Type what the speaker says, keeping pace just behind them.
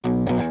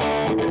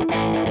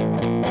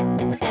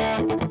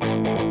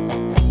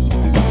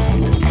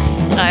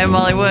I'm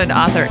Molly Wood,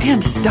 author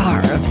and star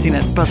of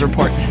CNet's Buzz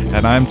Report.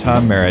 And I'm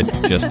Tom Merritt,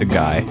 just a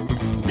guy.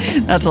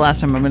 That's the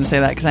last time I'm going to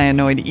say that because I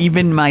annoyed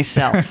even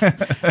myself.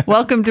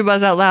 Welcome to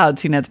Buzz Out Loud,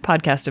 CNet's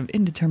podcast of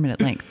indeterminate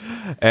length.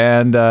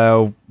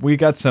 And we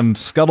got some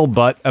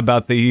scuttlebutt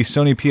about the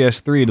Sony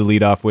PS3 to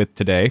lead off with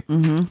today.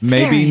 Mm-hmm.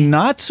 Maybe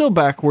not so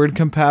backward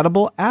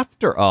compatible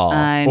after all.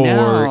 I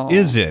know. Or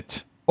is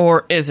it?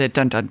 Or is it?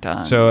 Dun, dun,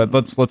 dun. So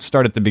let's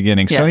start at the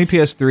beginning. Yes. Sony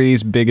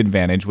PS3's big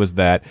advantage was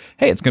that,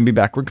 hey, it's going to be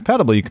backward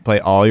compatible. You can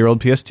play all your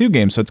old PS2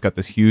 games, so it's got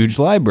this huge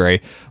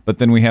library. But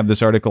then we have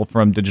this article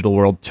from Digital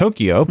World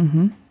Tokyo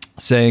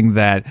saying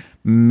that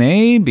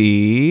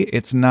maybe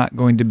it's not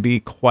going to be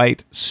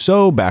quite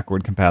so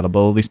backward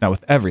compatible, at least not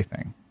with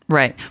everything.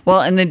 Right.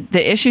 Well, and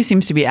the issue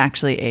seems to be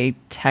actually a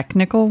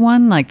technical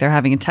one. Like they're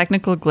having a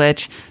technical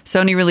glitch.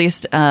 Sony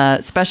released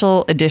a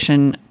special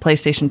edition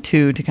PlayStation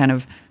 2 to kind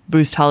of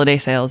boost holiday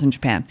sales in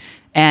Japan.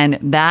 And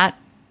that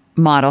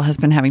model has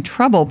been having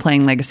trouble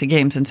playing legacy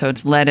games. And so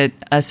it's led a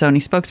Sony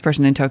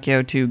spokesperson in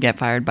Tokyo to get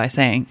fired by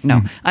saying,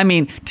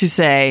 to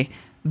say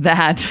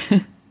that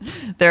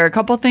there are a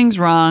couple things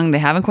wrong. They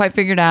haven't quite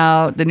figured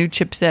out the new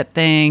chipset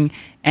thing.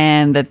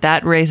 And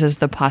that raises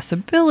the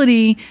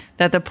possibility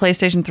that the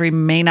PlayStation 3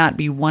 may not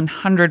be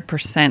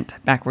 100%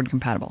 backward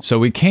compatible. So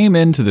we came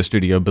into the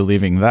studio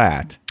believing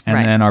that.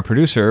 And then our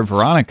producer,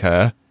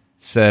 Veronica,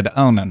 said,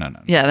 oh, no.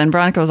 Yeah, then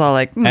Veronica was all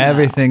like, no.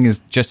 Everything is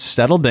just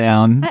settled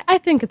down. I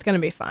think it's going to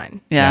be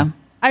fine. Yeah.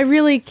 I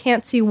really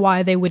can't see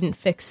why they wouldn't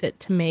fix it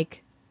to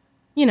make,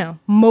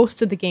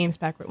 most of the games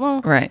backward.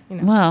 Well, right.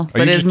 Well,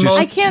 but is most...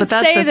 I can't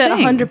say that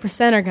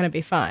 100% are going to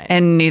be fine.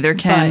 And neither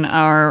can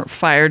our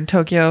fired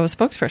Tokyo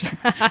spokesperson.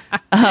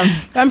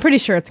 I'm pretty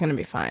sure it's going to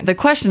be fine. The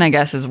question, I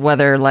guess, is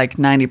whether like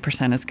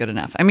 90% is good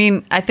enough. I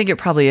mean, I think it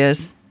probably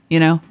is.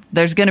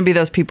 There's going to be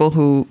those people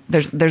who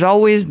there's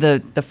always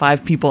the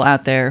 5 people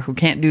out there who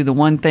can't do the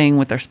one thing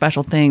with their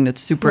special thing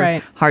that's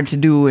super hard to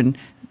do, and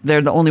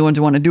they're the only ones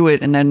who want to do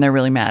it, and then they're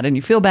really mad, and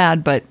you feel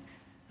bad, but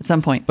at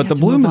some point, but the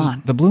bloom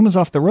is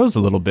off the rose a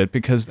little bit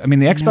because the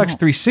Xbox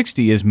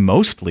 360 is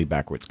mostly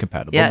backwards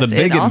compatible. Yes, the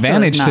big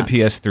advantage to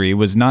PS3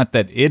 was not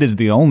that it is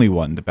the only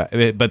one, but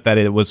that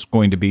it was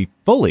going to be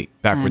fully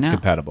backwards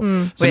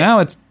compatible. So now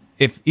it's.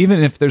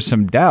 Even if there's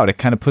some doubt, it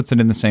kind of puts it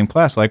in the same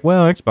class. Like,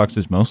 well, Xbox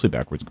is mostly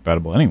backwards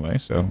compatible anyway,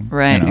 so...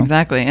 Right,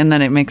 exactly. And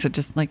then it makes it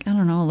just like, I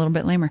don't know, a little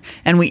bit lamer.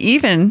 And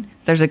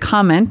there's a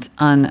comment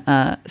on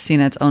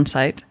CNet's own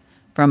site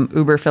from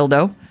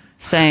Uberfildo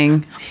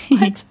saying...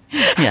 What?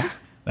 Yeah.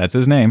 That's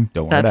his name.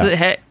 Don't worry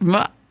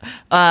about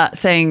it.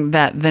 Saying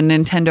that the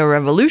Nintendo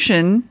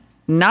Revolution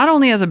not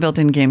only has a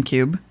built-in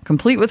GameCube,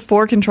 complete with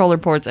 4 controller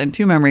ports and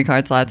 2 memory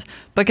card slots,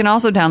 but can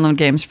also download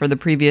games for the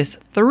previous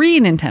 3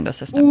 Nintendo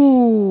systems.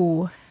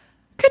 Ooh.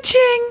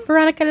 Ka-ching!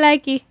 Veronica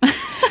likey.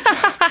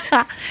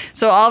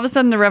 So all of a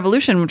sudden the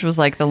Revolution, which was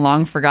like the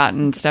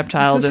long-forgotten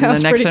stepchild in the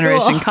next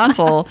generation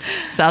console,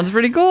 sounds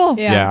pretty cool.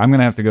 Yeah, I'm going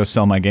to have to go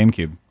sell my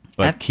GameCube,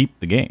 but keep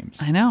the games.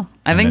 I know.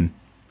 I think...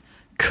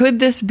 Could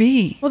this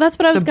be? Well, that's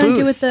what I was going to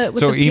do with the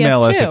So the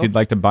email PS2. us if you'd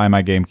like to buy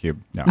my GameCube.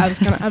 No. I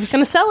was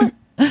gonna sell it.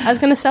 I was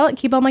gonna sell it,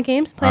 keep all my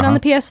games, play it on the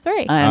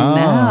PS3. I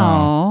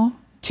know.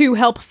 To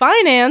help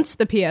finance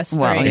the PS3.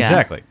 Well, yeah.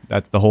 Exactly.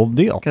 That's the whole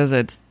deal. Because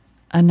it's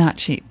not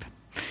cheap.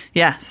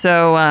 Yeah.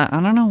 So I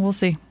don't know. We'll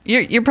see.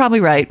 You're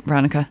probably right,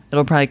 Veronica.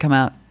 It'll probably come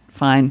out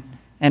fine,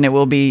 and it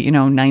will be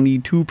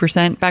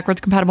 92% backwards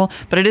compatible.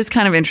 But it is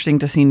kind of interesting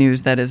to see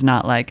news that is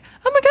not like,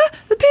 oh my god,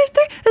 the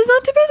PS3 is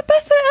not to be the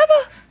best thing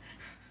ever.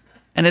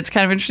 And it's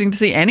kind of interesting to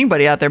see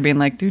anybody out there being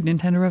like, dude,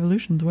 Nintendo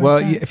Revolution's where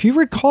it's at. If you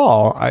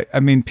recall, I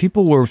mean,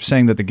 people were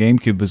saying that the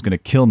GameCube was going to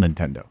kill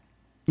Nintendo.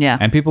 Yeah.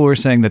 And people were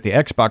saying that the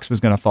Xbox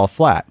was going to fall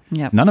flat.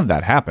 Yep. None of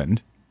that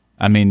happened.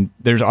 I mean,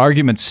 there's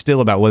arguments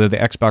still about whether the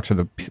Xbox or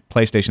the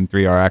PlayStation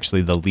 3 are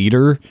actually the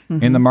leader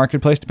in the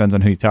marketplace. Depends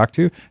on who you talk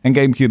to. And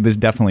GameCube is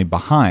definitely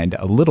behind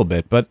a little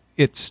bit, but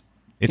it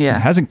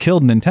hasn't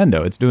killed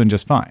Nintendo. It's doing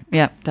just fine.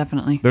 Yeah,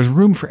 definitely. There's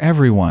room for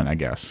everyone, I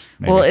guess.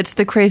 Maybe. Well, it's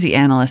the crazy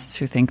analysts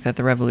who think that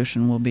the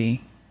Revolution will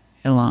be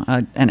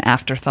an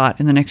afterthought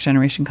in the next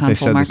generation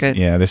console market.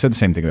 They said the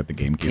same thing about the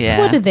GameCube. Yeah.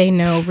 What do they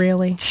know,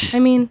 really? I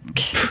mean...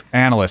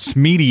 Analysts,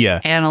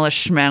 media.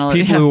 Analysts,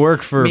 people who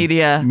work for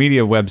media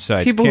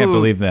websites. Can't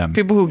believe them.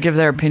 People who give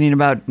their opinion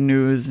about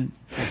news.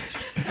 It's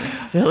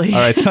just silly. All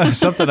right,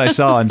 something I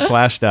saw on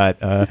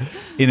Slashdot.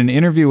 In an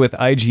interview with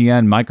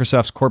IGN,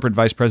 Microsoft's corporate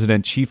vice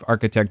president, chief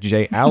architect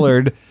Jay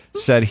Allard,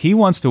 said he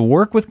wants to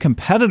work with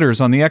competitors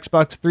on the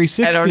Xbox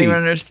 360. I don't even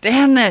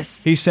understand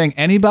this. He's saying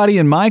anybody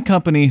in my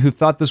company who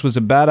thought this was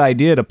a bad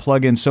idea to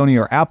plug in Sony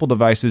or Apple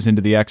devices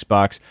into the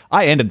Xbox,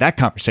 I ended that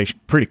conversation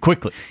pretty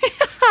quickly.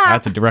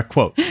 That's a direct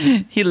quote.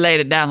 He laid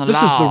it down the law.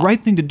 This is the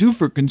right thing to do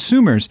for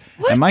consumers.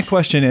 What? And my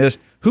question is,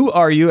 who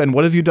are you and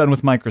what have you done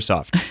with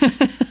Microsoft?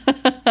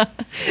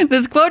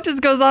 This quote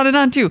just goes on and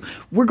on too.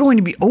 We're going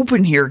to be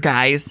open here,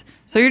 guys.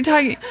 So you're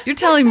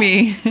telling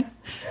me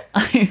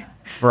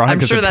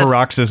Veronica's a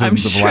paroxysm of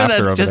laughter. I'm sure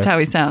that's over just there. how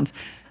he sounds.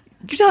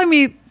 You're telling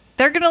me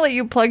they're going to let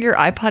you plug your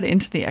iPod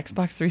into the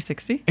Xbox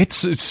 360?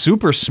 It's a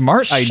super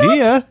smart Shut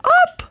idea.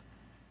 up.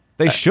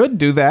 They should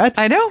do that.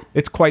 I know.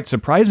 It's quite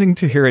surprising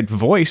to hear it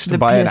voiced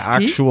by an PSP?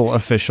 actual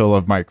official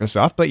of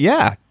Microsoft, but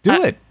yeah, do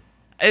it.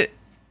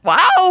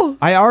 Wow.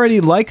 I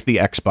already like the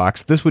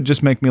Xbox. This would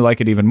just make me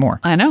like it even more.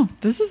 I know.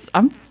 This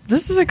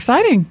is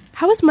exciting.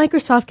 How is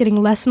Microsoft getting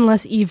less and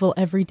less evil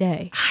every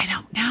day? I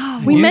don't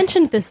know. We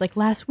mentioned this like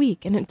last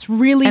week, and it's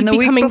really and the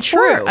becoming week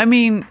before, true. I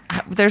mean,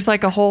 there's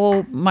like a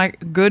whole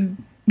good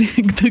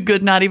the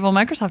good not evil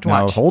Microsoft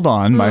Now, watch. hold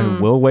on.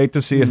 We'll wait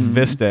to see if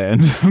Vista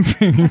ends up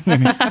being...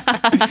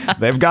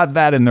 They've got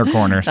that in their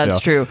corner still. That's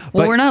true.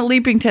 Well, we're not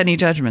leaping to any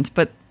judgments,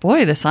 but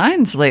boy, the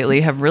signs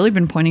lately have really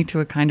been pointing to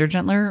a kinder,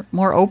 gentler,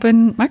 more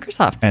open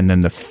Microsoft. And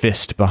then the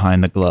fist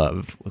behind the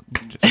glove.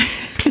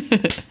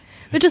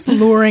 They're just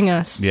luring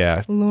us.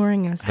 Yeah.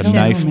 Luring us. The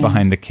knife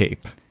behind the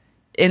cape.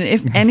 And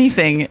if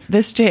anything,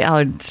 this Jay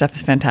Allard stuff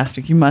is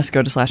fantastic. You must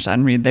go to Slashdot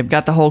and read. They've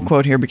got the whole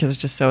quote here because it's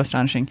just so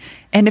astonishing.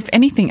 And if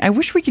anything, I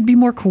wish we could be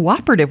more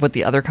cooperative with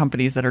the other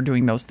companies that are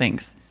doing those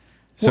things.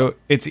 So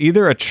it's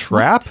either a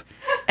trap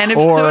And if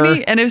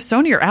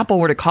Sony or Apple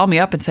were to call me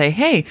up and say,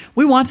 "Hey,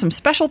 we want some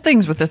special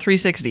things with the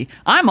 360,"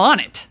 I'm on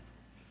it.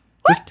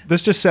 What?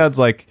 This just sounds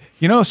like,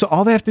 so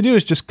all they have to do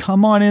is just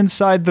come on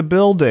inside the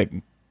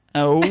building.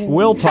 Oh,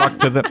 We'll talk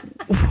to them.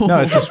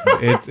 No,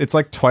 it's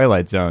like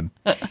Twilight Zone.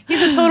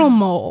 He's a total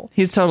mole.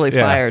 he's totally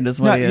Yeah. fired, is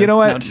what No, he is. you know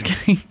what? No, just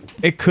kidding.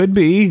 It could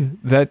be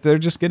that they're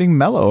just getting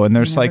mellow and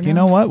they're just like, you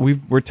know what?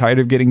 We're tired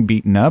of getting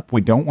beaten up.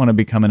 We don't want to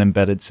become an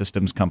embedded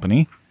systems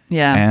company.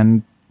 Yeah.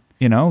 And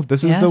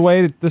this is the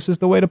way. This is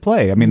the way to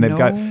play. I mean,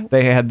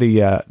 they had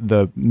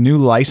the new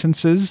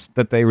licenses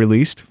that they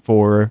released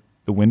for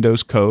the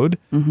Windows code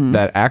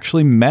that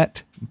actually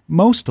met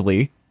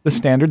mostly the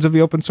standards of the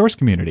open source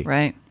community.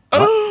 Right.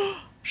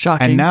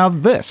 Shocking. And now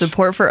this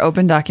support for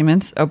open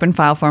documents, open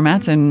file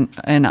formats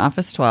in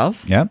Office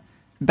 12. Yep.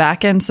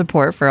 Back-end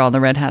support for all the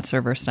Red Hat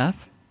server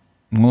stuff.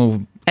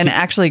 Well, And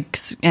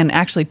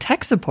actually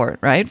tech support,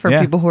 right? For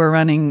people who are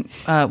running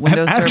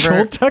Windows actual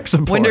Server. tech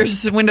support.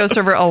 Windows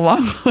Server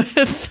along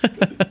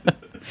with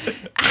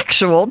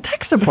actual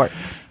tech support.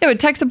 Yeah, but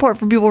tech support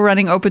for people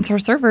running open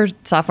source server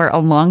software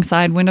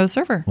alongside Windows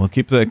Server. Well,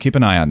 keep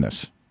an eye on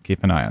this.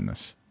 Keep an eye on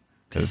this.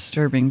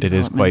 Disturbing. It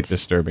is quite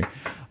disturbing.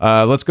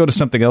 Let's go to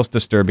something else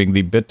disturbing.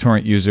 The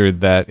BitTorrent user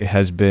that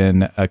has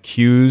been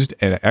accused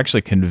and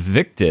actually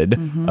convicted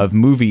of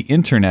movie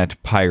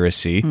internet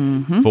piracy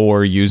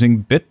for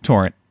using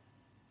BitTorrent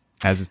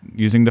as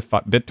using the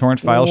BitTorrent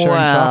file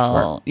sharing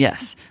software.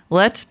 Yes.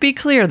 Let's be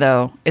clear,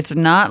 though. It's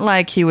not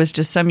like he was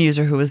just some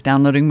user who was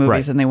downloading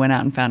movies and they went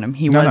out and found him.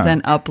 He was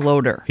an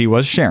uploader. He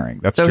was sharing.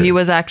 That's so true. he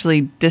was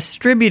actually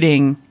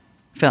distributing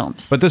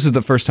films. But this is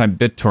the first time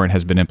BitTorrent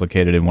has been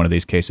implicated in one of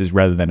these cases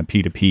rather than a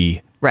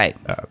P2P. Right.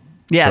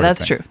 Yeah,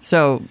 that's true.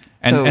 So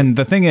and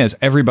the thing is,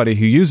 everybody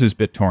who uses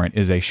BitTorrent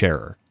is a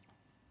sharer.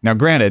 Now,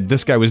 granted,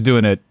 this guy was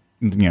doing it,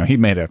 he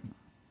made a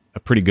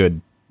pretty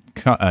good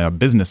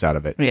business out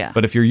of it. Yeah.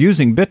 But if you're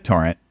using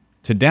BitTorrent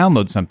to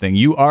download something,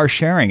 you are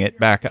sharing it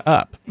back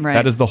up. Right.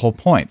 That is the whole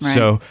point. Right.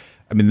 So,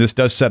 I mean, this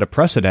does set a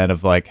precedent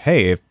of like,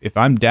 hey, if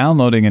I'm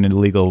downloading an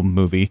illegal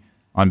movie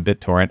on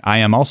BitTorrent, I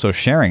am also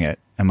sharing it.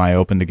 Am I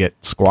open to get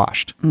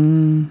squashed?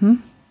 Mm-hmm.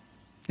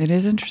 It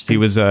is interesting. He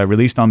was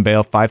released on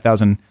bail,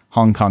 5,000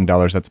 Hong Kong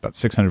dollars. That's about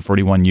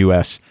 641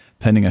 US,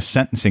 pending a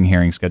sentencing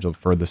hearing scheduled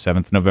for the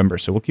 7th November.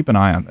 So we'll keep an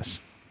eye on this.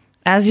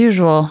 As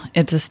usual,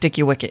 it's a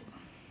sticky wicket.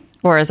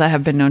 Or as I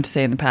have been known to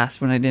say in the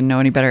past when I didn't know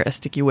any better, a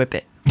sticky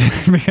whippet.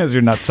 Because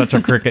you're not such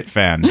a cricket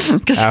fan.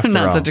 Because I'm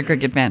not such a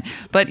cricket fan.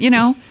 But,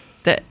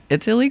 that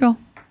it's illegal.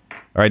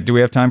 All right, do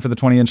we have time for the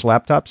 20-inch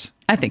laptops?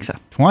 I think so.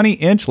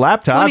 20-inch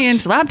laptops?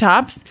 20-inch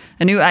laptops.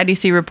 A new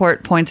IDC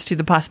report points to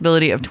the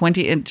possibility of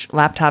 20-inch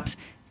laptops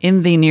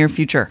in the near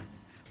future.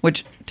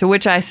 To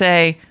which I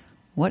say,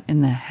 what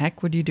in the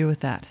heck would you do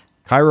with that?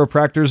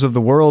 Chiropractors of the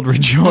world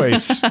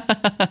rejoice.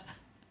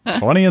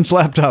 20-inch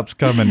laptops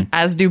coming.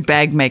 As do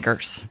bag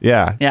makers.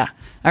 Yeah. Yeah.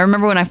 I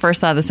remember when I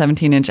first saw the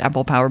 17-inch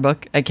Apple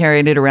PowerBook, I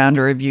carried it around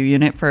a review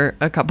unit for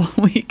a couple of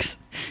weeks.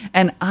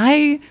 And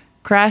I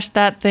crashed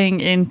that thing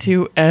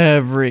into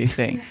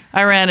everything.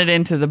 I ran it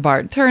into the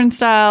BART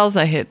turnstiles.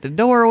 I hit the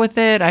door with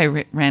it.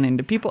 I ran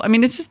into people. I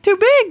mean, it's just too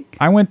big.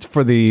 I went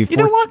for the... You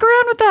don't walk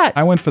around with that.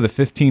 I went for the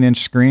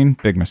 15-inch screen.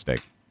 Big mistake.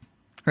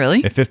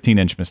 Really? A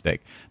 15-inch mistake.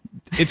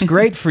 It's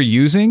great for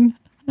using,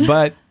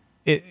 but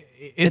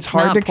it's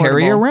hard to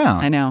carry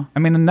around. I know. I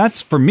mean, and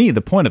that's, for me,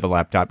 the point of a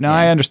laptop. Now,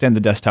 I understand the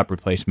desktop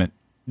replacement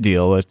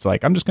deal. It's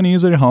like, I'm just going to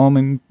use it at home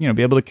and,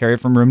 be able to carry it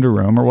from room to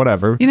room or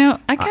whatever.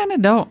 I kind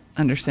of don't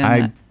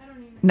understand that.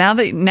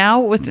 Now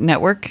with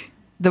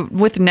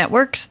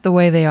networks the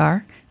way they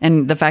are,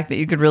 and the fact that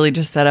you could really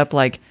just set up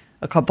like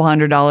a couple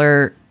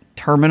 $100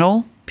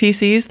 terminal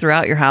PCs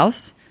throughout your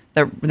house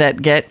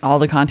that get all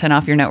the content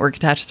off your network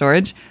attached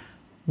storage,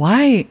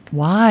 why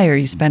are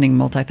you spending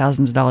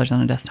multi-thousands of dollars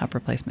on a desktop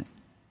replacement?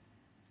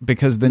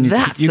 Because then you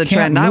That's the can't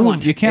trend move, I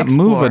want to you can't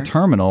move explore. a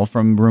terminal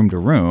from room to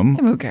room.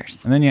 Who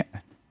cares? And then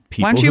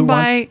Why don't you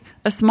buy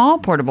a small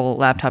portable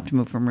laptop to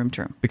move from room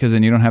to room? Because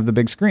then you don't have the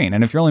big screen.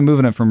 And if you're only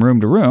moving it from room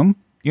to room,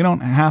 You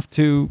don't have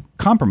to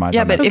compromise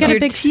on but that. if Get your a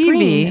big TV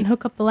screen and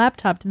hook up the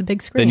laptop to the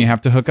big screen. Then you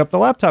have to hook up the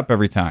laptop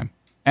every time.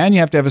 And you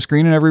have to have a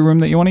screen in every room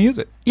that you want to use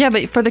it. Yeah,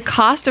 but for the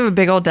cost of a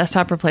big old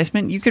desktop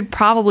replacement, you could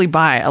probably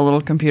buy a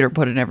little computer,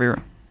 put it in every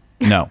room.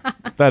 No,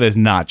 that is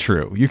not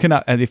true. You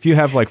cannot. And if you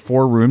have like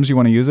 4 rooms you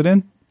want to use it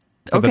in,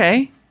 for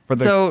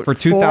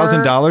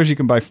 $2,000, you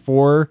can buy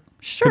 4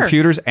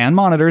 computers and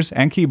monitors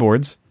and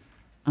keyboards.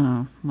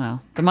 Oh,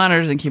 well, the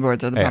monitors and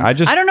keyboards are the bummer. I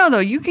don't know, though.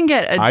 You can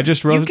get I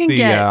just wrote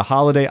the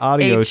holiday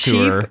audio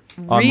tour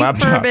on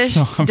laptops,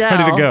 so I'm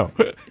ready to go.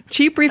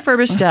 Cheap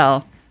refurbished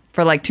Dell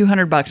for like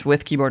 $200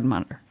 with keyboard and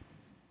monitor.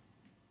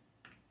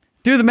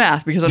 Do the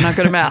math because I'm not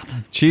good at math.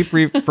 Cheap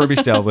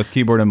refurbished Dell with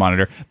keyboard and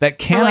monitor that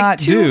cannot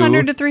do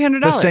 $200 to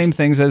 $300. The same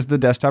things as the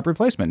desktop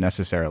replacement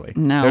necessarily.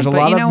 No, there's a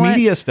lot of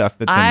media stuff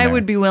that's in there. I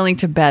would be willing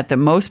to bet that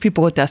most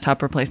people with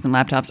desktop replacement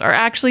laptops are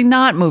actually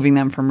not moving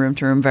them from room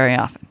to room very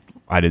often.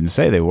 I didn't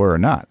say they were or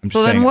not. I'm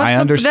just saying I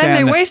understand.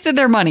 Then they wasted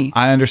their money.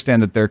 I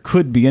understand that there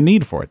could be a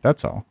need for it.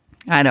 That's all.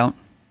 I don't.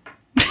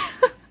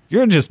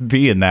 You're just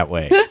being that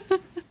way.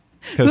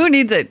 Who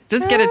needs it?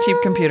 Just get a cheap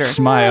computer.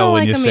 Smile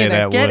when you say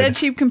that. Get a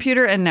cheap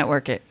computer and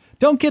network it.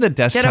 Don't get a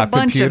desktop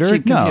computer. Get a bunch of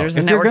cheap computers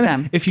and network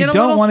them. If you get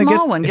don't want to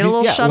get one, get a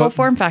little shuttle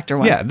form factor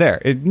one. Yeah, there.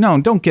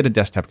 Don't get a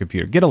desktop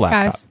computer. Get a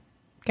laptop.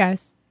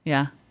 Guys.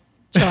 Yeah.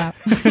 Chill out.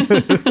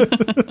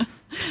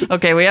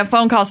 Okay, we have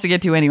phone calls to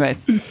get to anyways.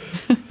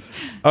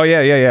 Oh,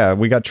 yeah.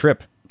 We got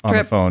Trip on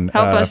the phone.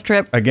 Help us,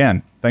 Trip.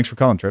 Again, thanks for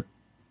calling, Trip.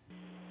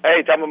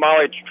 Hey, Tom and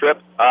Molly, it's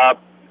Trip.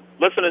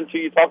 Listening to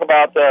you talk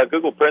about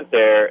Google Print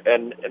there,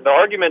 and the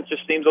argument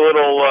just seems a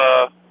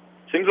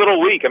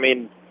little weak. I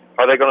mean,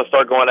 are they going to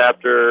start going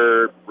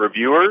after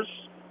reviewers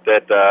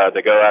that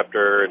they go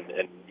after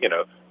and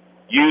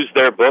use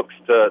their books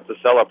to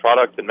sell a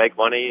product and make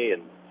money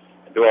and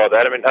do all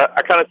that? I mean,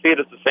 I kind of see it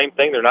as the same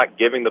thing. They're not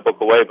giving the book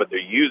away, but they're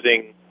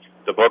using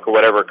the book or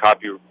whatever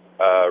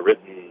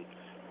written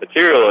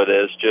material it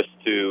is just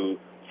to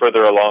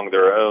further along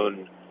their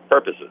own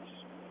purposes.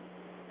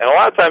 And a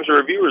lot of times the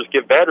reviewers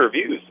give bad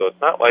reviews, so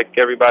it's not like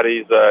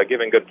everybody's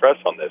giving good press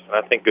on this. And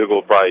I think Google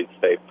will probably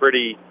stay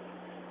pretty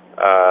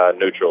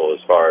neutral as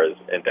far as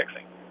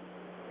indexing.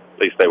 At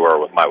least they were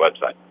with my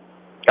website.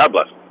 God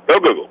bless. Go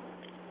Google.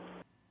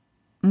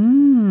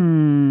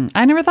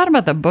 I never thought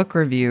about the book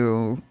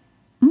review.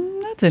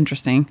 That's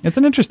interesting. It's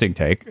an interesting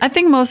take. I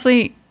think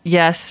mostly,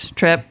 yes,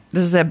 Trip,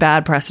 this is a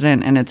bad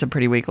precedent, and it's a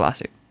pretty weak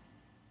lawsuit.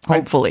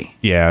 Hopefully.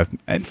 Yeah.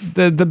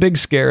 The big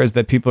scare is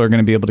that people are going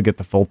to be able to get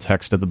the full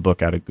text of the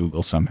book out of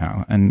Google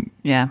somehow. And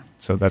yeah.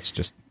 So that's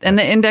just... And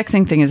the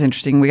indexing thing is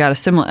interesting. We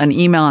got an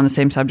email on the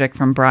same subject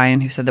from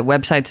Brian who said that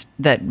websites,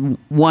 that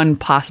one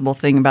possible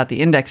thing about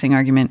the indexing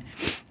argument,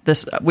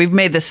 we've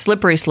made this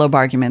slippery slope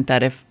argument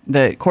that if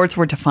the courts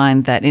were to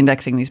find that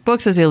indexing these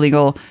books is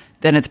illegal,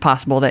 then it's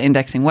possible that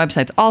indexing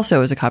websites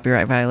also is a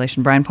copyright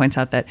violation. Brian points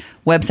out that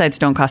websites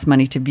don't cost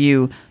money to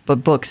view,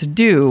 but books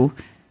do.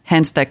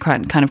 Hence that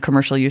kind of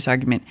commercial use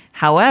argument.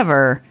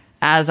 However,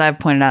 as I've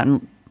pointed out,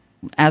 and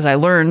as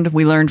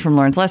we learned from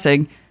Lawrence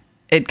Lessig,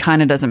 it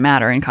kind of doesn't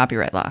matter in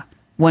copyright law.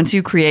 Once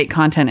you create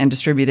content and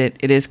distribute it,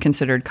 it is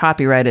considered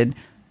copyrighted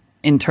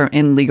for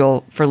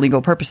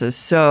legal purposes.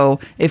 So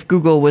if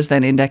Google was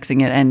then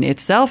indexing it and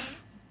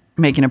itself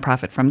making a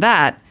profit from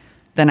that,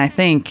 then I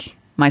think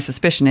my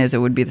suspicion is it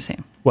would be the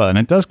same. Well, and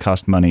it does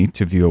cost money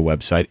to view a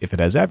website if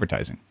it has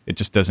advertising. It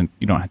just doesn't.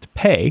 You don't have to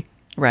pay.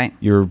 Right.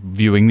 You're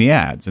viewing the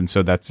ads. And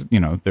so that's,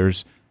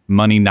 there's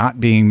money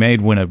not being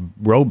made when a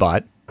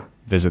robot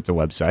visits a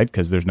website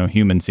because there's no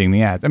human seeing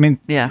the ads. I mean,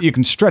 You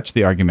can stretch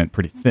the argument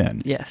pretty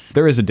thin. Yes.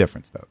 There is a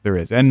difference, though. There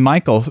is. And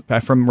Michael,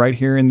 from right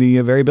here in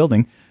the very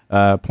building,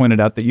 pointed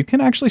out that you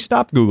can actually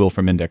stop Google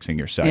from indexing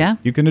your site. Yeah.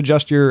 You can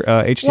adjust your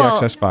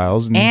HTXS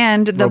files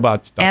and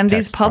robots. And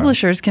these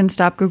publishers can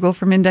stop Google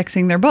from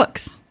indexing their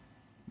books.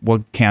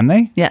 Well, can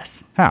they?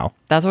 Yes. How?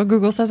 That's what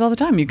Google says all the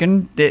time. You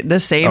can the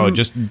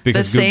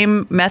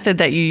same method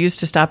that you use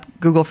to stop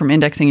Google from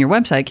indexing your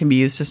website can be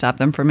used to stop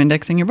them from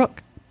indexing your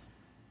book.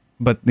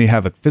 But they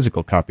have a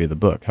physical copy of the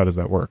book. How does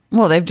that work?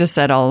 Well, they've just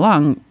said all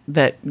along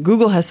that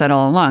Google has said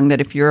all along that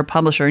if you're a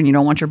publisher and you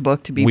don't want your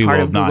book to be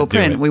part of Google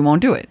Print, we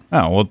won't do it.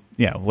 Oh, well,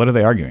 yeah. What are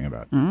they arguing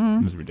about?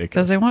 It was ridiculous.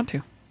 Because they want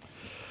to.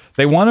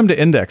 They want them to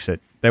index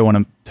it. They want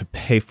them to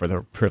pay for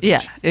their privilege. Yeah,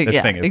 thing is,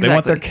 exactly. They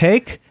want their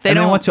cake and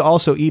they want to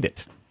also eat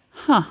it.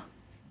 Huh.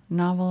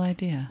 Novel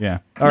idea. Yeah.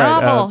 All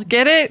Novel. Right,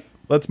 get it?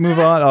 Let's move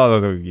on.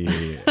 Oh,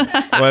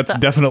 yeah. Let's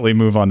definitely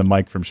move on to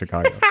Mike from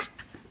Chicago.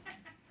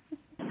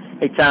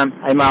 Hey, Tom.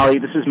 Hi, Molly.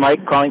 This is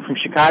Mike calling from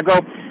Chicago.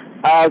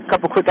 A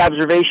couple quick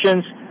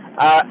observations.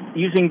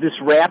 Using this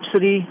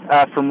Rhapsody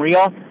from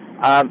Real,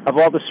 of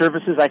all the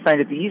services, I find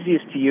it the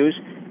easiest to use,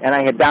 and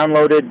I had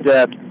downloaded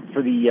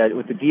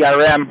with the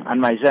DRM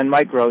on my Zen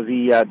Micro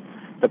the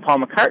Paul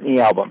McCartney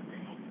album,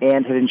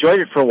 and had enjoyed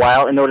it for a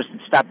while, and noticed it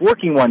stopped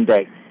working one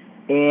day,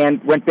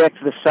 and went back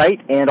to the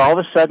site, and all of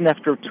a sudden,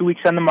 after 2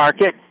 weeks on the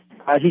market,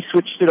 he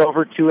switched it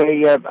over to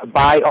a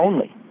buy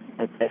only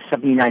at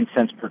 79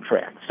 cents per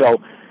track. So,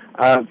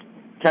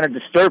 kind of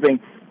disturbing.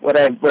 What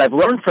I've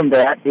learned from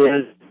that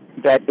is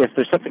that if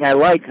there's something I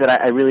like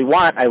that I really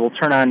want, I will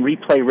turn on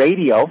replay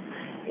radio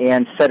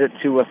and set it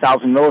to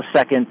 1,000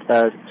 millisecond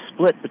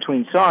split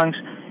between songs,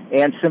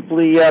 and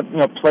simply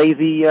play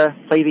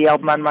the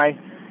album on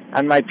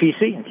my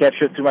PC and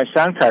capture it through my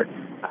sound card.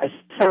 It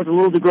sounds a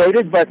little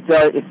degraded, but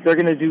if they're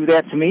going to do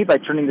that to me by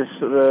turning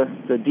the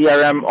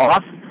DRM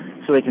off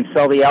so they can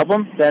sell the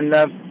album, then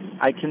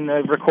I can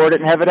record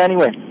it and have it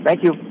anyway.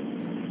 Thank you.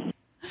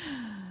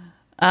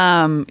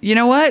 You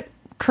know what?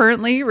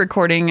 Currently,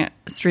 recording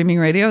streaming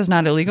radio is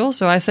not illegal,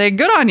 so I say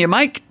good on you,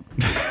 Mike.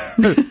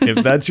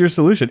 If that's your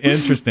solution.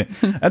 Interesting.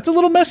 That's a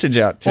little message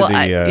out to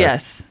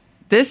yes.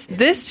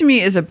 This to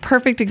me is a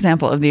perfect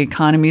example of the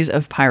economies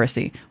of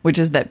piracy, which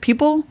is that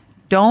people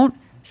don't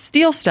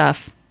steal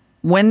stuff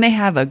when they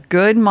have a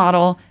good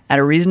model at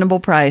a reasonable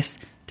price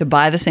to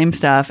buy the same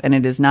stuff, and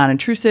it is not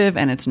intrusive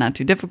and it's not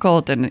too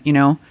difficult, and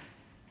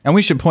And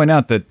we should point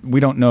out that we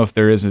don't know if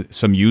there is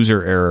some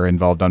user error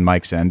involved on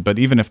Mike's end, but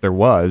even if there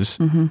was,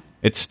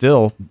 it's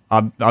still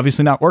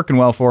obviously not working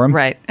well for him.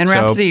 Right. And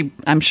Rhapsody,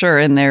 I'm sure,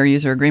 in their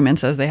user agreement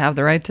says they have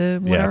the right to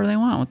whatever they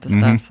want with the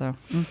stuff. So,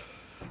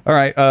 All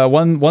right.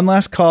 One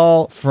last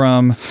call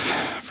from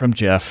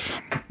Jeff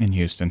in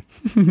Houston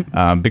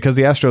because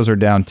the Astros are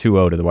down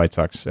 2-0 to the White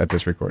Sox at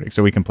this recording,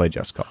 so we can play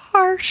Jeff's call.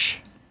 Harsh.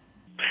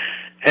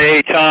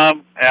 Hey,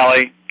 Tom,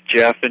 Allie,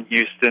 Jeff in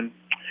Houston.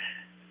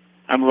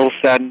 I'm a little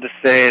saddened to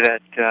say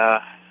that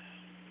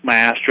my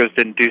Astros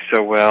didn't do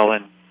so well,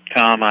 and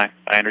Tom, I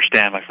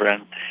understand, my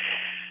friend,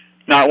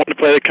 not wanting to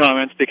play the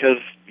comments because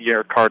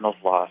your Cardinals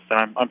lost,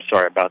 and I'm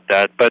sorry about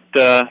that, but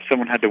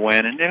someone had to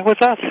win, and it was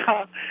us.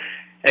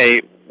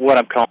 Hey, what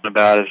I'm calling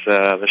about is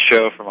the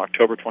show from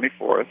October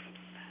 24th.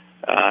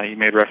 You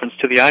made reference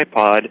to the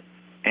iPod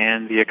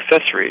and the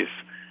accessories,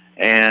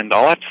 and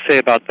all I have to say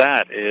about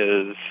that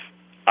is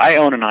I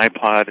own an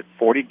iPod at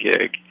 40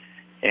 gig,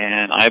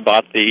 and I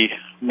bought the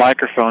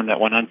microphone that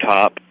went on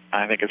top.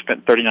 I think I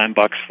spent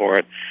 $39 for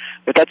it,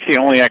 but that's the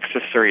only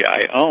accessory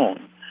I own.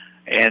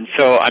 And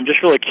so I'm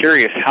just really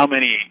curious, how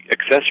many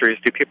accessories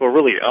do people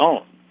really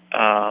own?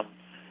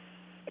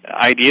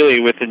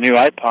 Ideally, with the new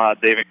iPod,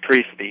 they've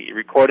increased the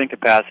recording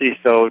capacity,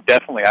 so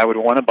definitely I would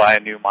want to buy a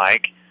new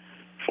mic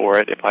for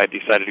it if I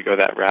decided to go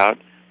that route.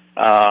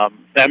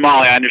 And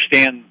Molly, I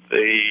understand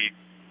the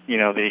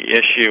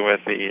issue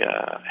with the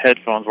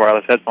headphones,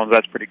 wireless headphones.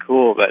 That's pretty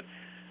cool, but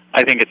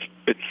I think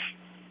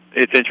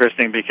it's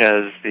interesting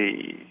because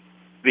the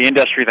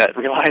industry that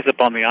relies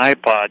upon the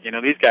iPod,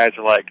 these guys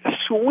are like,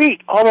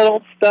 sweet, all that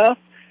old stuff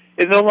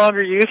is no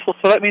longer useful,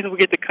 so that means we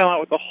get to come out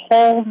with a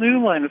whole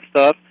new line of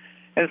stuff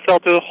and sell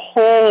to a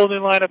whole new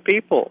line of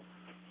people.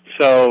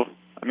 So,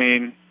 I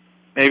mean,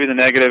 maybe the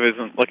negative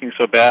isn't looking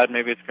so bad.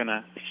 Maybe it's going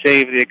to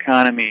save the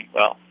economy.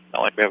 Well,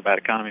 not like we have a bad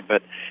economy,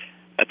 but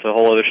that's a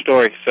whole other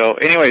story. So,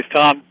 anyways,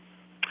 Tom,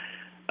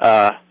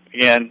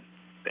 again,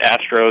 the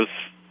Astros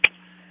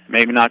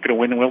maybe not going to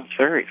win the World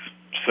Series.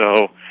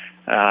 So,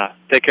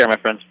 take care, my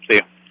friends. See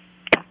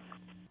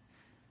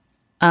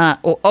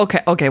you.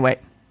 Okay, wait.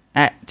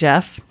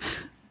 Jeff,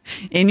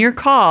 in your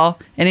call,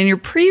 and in your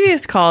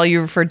previous call, you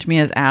referred to me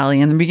as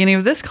Allie. In the beginning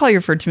of this call, you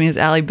referred to me as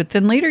Allie, but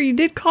then later you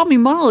did call me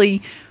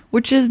Molly,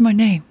 which is my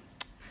name.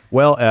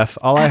 Well,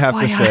 all I have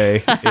to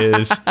say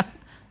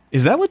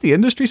is that what the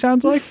industry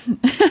sounds like?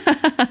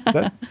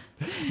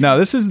 No,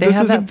 this is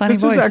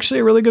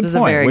actually a really good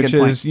point, which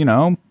is,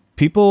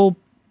 people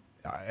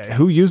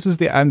who uses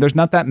and there's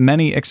not that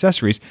many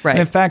accessories. Right.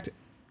 And in fact,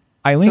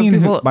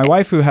 Eileen, my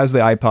wife who has the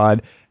iPod,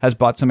 has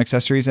bought some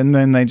accessories, and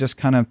then they just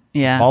kind of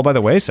fall by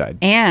the wayside.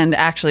 And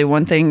actually,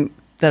 one thing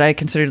that I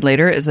considered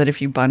later is that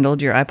if you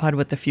bundled your iPod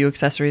with the few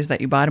accessories that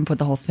you bought and put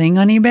the whole thing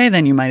on eBay,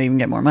 then you might even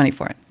get more money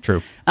for it.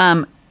 True.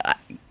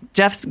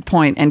 Jeff's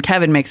point, and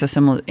Kevin makes a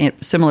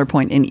similar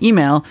point in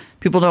email,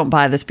 people don't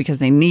buy this because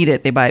they need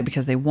it, they buy it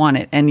because they want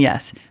it. And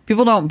yes,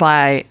 people don't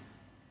buy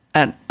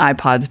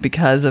iPods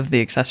because of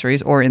the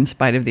accessories or in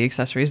spite of the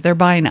accessories. They're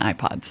buying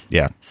iPods.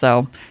 Yeah.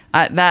 So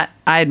I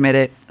admit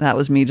it. That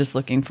was me just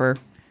looking for.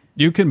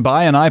 You can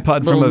buy an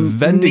iPod from a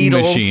vending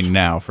machine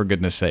now, for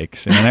goodness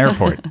sakes, in an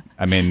airport.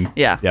 I mean,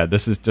 yeah,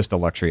 this is just a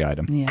luxury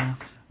item. Yeah.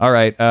 All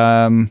right.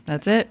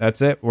 That's it.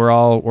 That's it. We're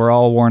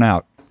all worn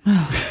out.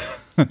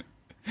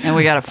 And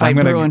we got a fight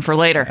brewing for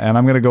later. And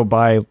I'm going to go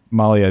buy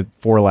Molly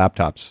 4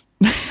 laptops.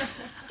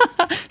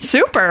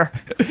 Super.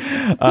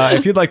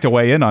 If you'd like to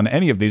weigh in on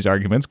any of these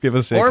arguments, give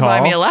us a call. Or buy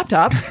me a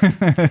laptop.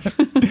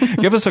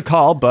 Give us a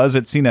call,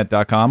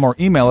 buzz@cnet.com, or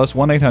email us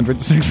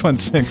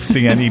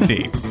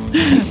 1-800-616-CNET.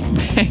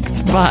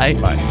 Thanks. Bye.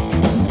 Bye.